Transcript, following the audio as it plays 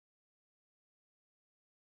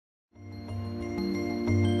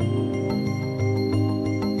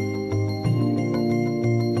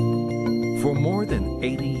than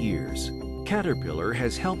 80 years, Caterpillar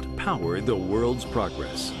has helped power the world's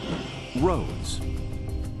progress. Roads,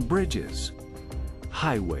 bridges,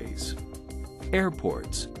 highways,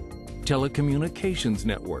 airports, telecommunications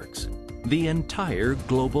networks, the entire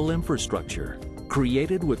global infrastructure,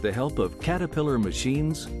 created with the help of Caterpillar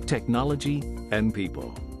machines, technology, and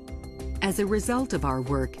people. As a result of our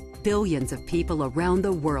work, billions of people around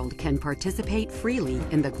the world can participate freely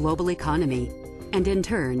in the global economy and in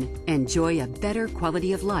turn enjoy a better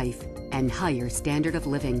quality of life and higher standard of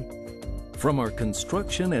living. From our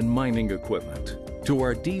construction and mining equipment to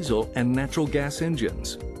our diesel and natural gas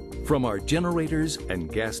engines, from our generators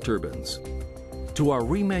and gas turbines, to our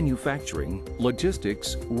remanufacturing,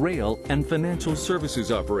 logistics, rail, and financial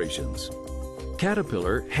services operations,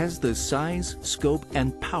 Caterpillar has the size, scope,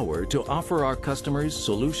 and power to offer our customers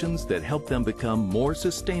solutions that help them become more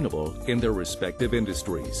sustainable in their respective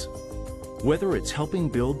industries. Whether it's helping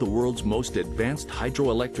build the world's most advanced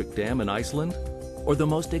hydroelectric dam in Iceland or the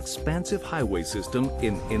most expansive highway system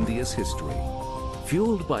in India's history.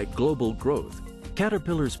 Fueled by global growth,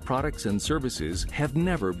 Caterpillar's products and services have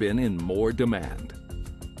never been in more demand.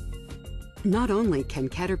 Not only can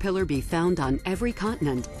Caterpillar be found on every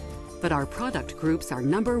continent, but our product groups are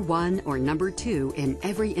 #1 or #2 in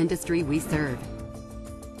every industry we serve.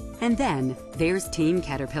 And then there's Team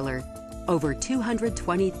Caterpillar. Over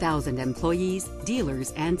 220,000 employees,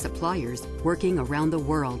 dealers, and suppliers working around the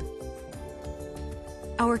world.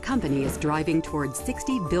 Our company is driving towards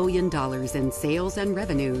 $60 billion in sales and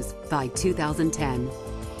revenues by 2010.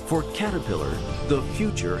 For Caterpillar, the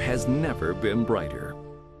future has never been brighter.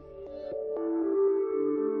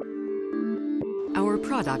 Our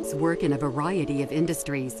products work in a variety of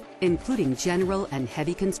industries, including general and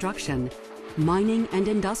heavy construction, mining and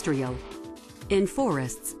industrial, in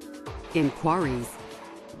forests, in quarries,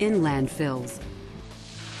 in landfills.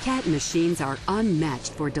 Cat machines are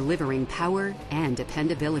unmatched for delivering power and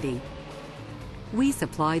dependability. We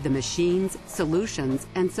supply the machines, solutions,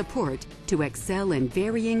 and support to excel in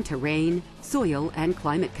varying terrain, soil, and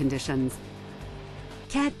climate conditions.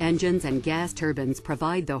 Cat engines and gas turbines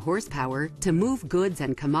provide the horsepower to move goods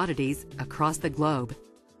and commodities across the globe.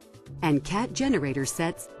 And Cat generator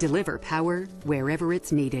sets deliver power wherever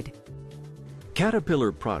it's needed.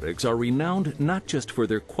 Caterpillar products are renowned not just for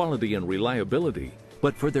their quality and reliability,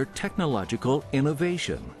 but for their technological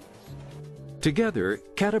innovation. Together,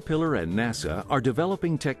 Caterpillar and NASA are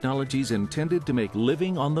developing technologies intended to make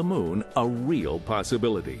living on the moon a real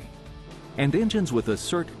possibility. And engines with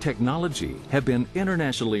ACERT technology have been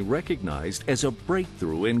internationally recognized as a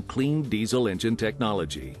breakthrough in clean diesel engine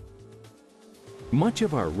technology. Much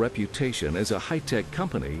of our reputation as a high-tech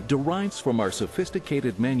company derives from our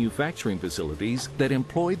sophisticated manufacturing facilities that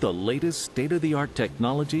employ the latest state-of-the-art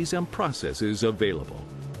technologies and processes available.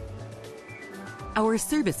 Our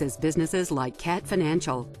services businesses like Cat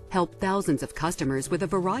Financial help thousands of customers with a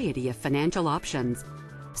variety of financial options.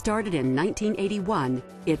 Started in 1981,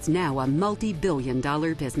 it's now a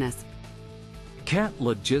multi-billion-dollar business. Cat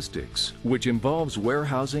Logistics, which involves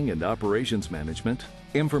warehousing and operations management,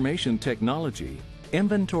 information technology,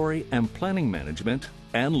 inventory and planning management,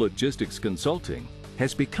 and logistics consulting,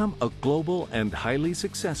 has become a global and highly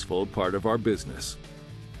successful part of our business.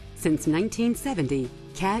 Since 1970,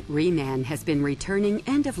 Cat Reman has been returning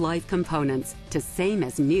end-of-life components to same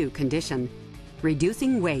as new condition,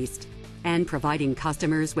 reducing waste, and providing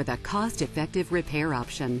customers with a cost-effective repair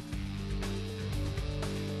option.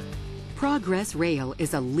 Progress Rail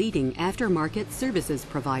is a leading aftermarket services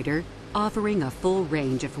provider offering a full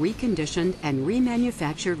range of reconditioned and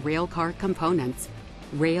remanufactured railcar components,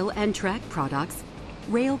 rail and track products,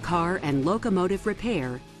 rail car and locomotive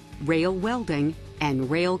repair, rail welding,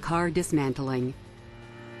 and rail car dismantling.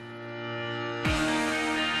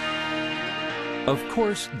 Of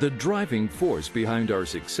course, the driving force behind our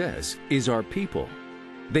success is our people.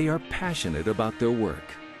 They are passionate about their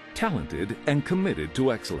work, talented and committed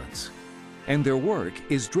to excellence. And their work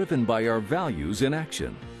is driven by our values in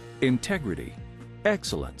action: integrity,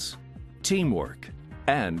 excellence, teamwork,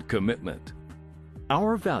 and commitment.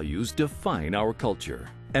 Our values define our culture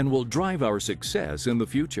and will drive our success in the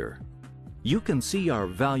future. You can see our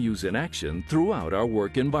values in action throughout our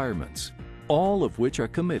work environments, all of which are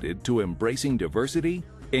committed to embracing diversity,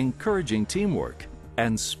 encouraging teamwork,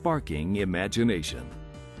 and sparking imagination.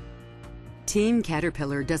 Team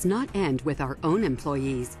Caterpillar does not end with our own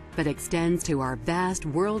employees, but extends to our vast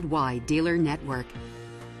worldwide dealer network.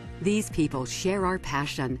 These people share our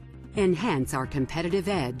passion, enhance our competitive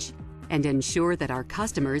edge, and ensure that our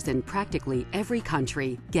customers in practically every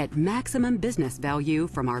country get maximum business value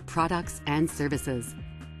from our products and services.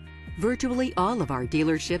 Virtually all of our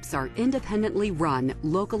dealerships are independently run,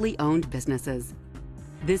 locally owned businesses.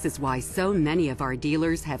 This is why so many of our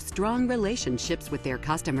dealers have strong relationships with their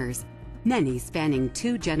customers, many spanning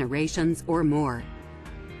 2 generations or more.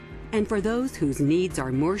 And for those whose needs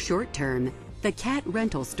are more short-term, the CAT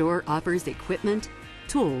Rental Store offers equipment,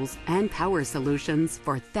 tools, and power solutions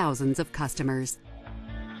for thousands of customers.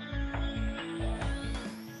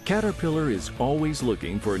 Caterpillar is always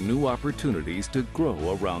looking for new opportunities to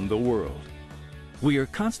grow around the world. We are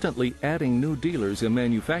constantly adding new dealers and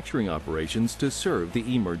manufacturing operations to serve the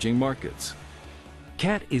emerging markets.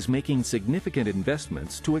 CAT is making significant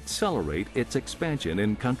investments to accelerate its expansion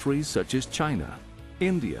in countries such as China,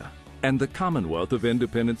 India, and the Commonwealth of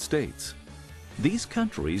Independent States. These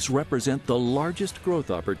countries represent the largest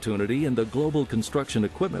growth opportunity in the global construction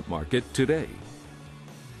equipment market today.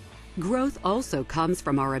 Growth also comes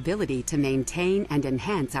from our ability to maintain and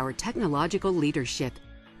enhance our technological leadership.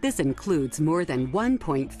 This includes more than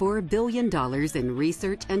 $1.4 billion in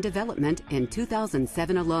research and development in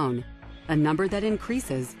 2007 alone, a number that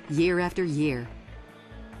increases year after year.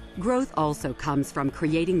 Growth also comes from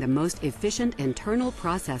creating the most efficient internal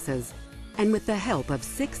processes, and with the help of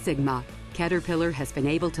Six Sigma, Caterpillar has been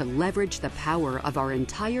able to leverage the power of our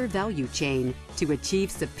entire value chain to achieve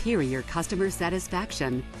superior customer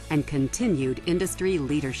satisfaction and continued industry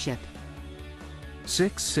leadership.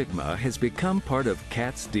 Six Sigma has become part of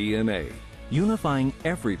CAT's DNA, unifying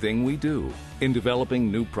everything we do in developing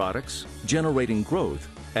new products, generating growth,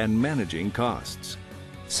 and managing costs.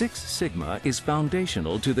 Six Sigma is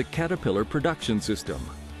foundational to the Caterpillar Production System,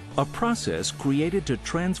 a process created to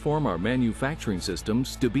transform our manufacturing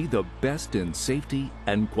systems to be the best in safety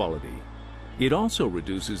and quality. It also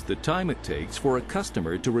reduces the time it takes for a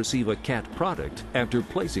customer to receive a CAT product after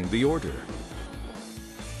placing the order.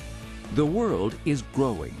 The world is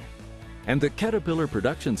growing, and the Caterpillar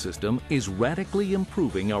Production System is radically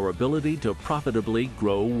improving our ability to profitably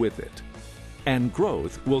grow with it. And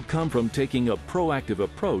growth will come from taking a proactive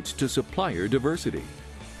approach to supplier diversity,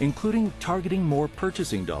 including targeting more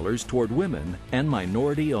purchasing dollars toward women and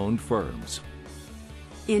minority-owned firms.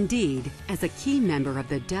 Indeed, as a key member of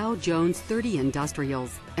the Dow Jones 30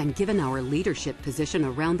 Industrials, and given our leadership position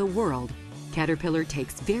around the world, Caterpillar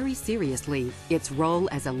takes very seriously its role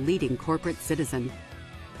as a leading corporate citizen,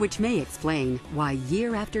 which may explain why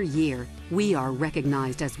year after year we are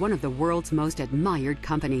recognized as one of the world's most admired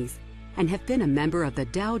companies and have been a member of the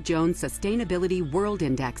Dow Jones Sustainability World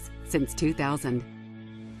Index since 2000.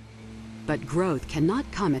 But growth cannot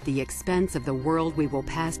come at the expense of the world we will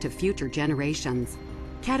pass to future generations.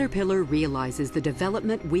 Caterpillar realizes the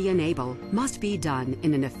development we enable must be done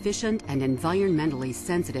in an efficient and environmentally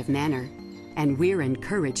sensitive manner, and we're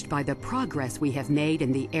encouraged by the progress we have made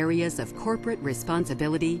in the areas of corporate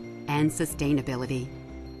responsibility and sustainability.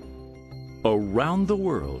 Around the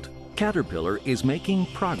world, Caterpillar is making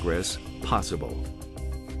progress possible.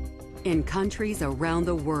 In countries around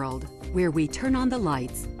the world, where we turn on the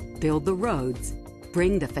lights, build the roads,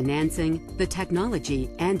 bring the financing, the technology,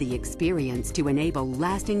 and the experience to enable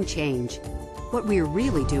lasting change, what we're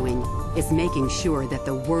really doing is making sure that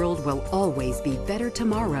the world will always be better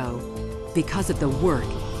tomorrow because of the work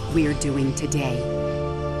we're doing today.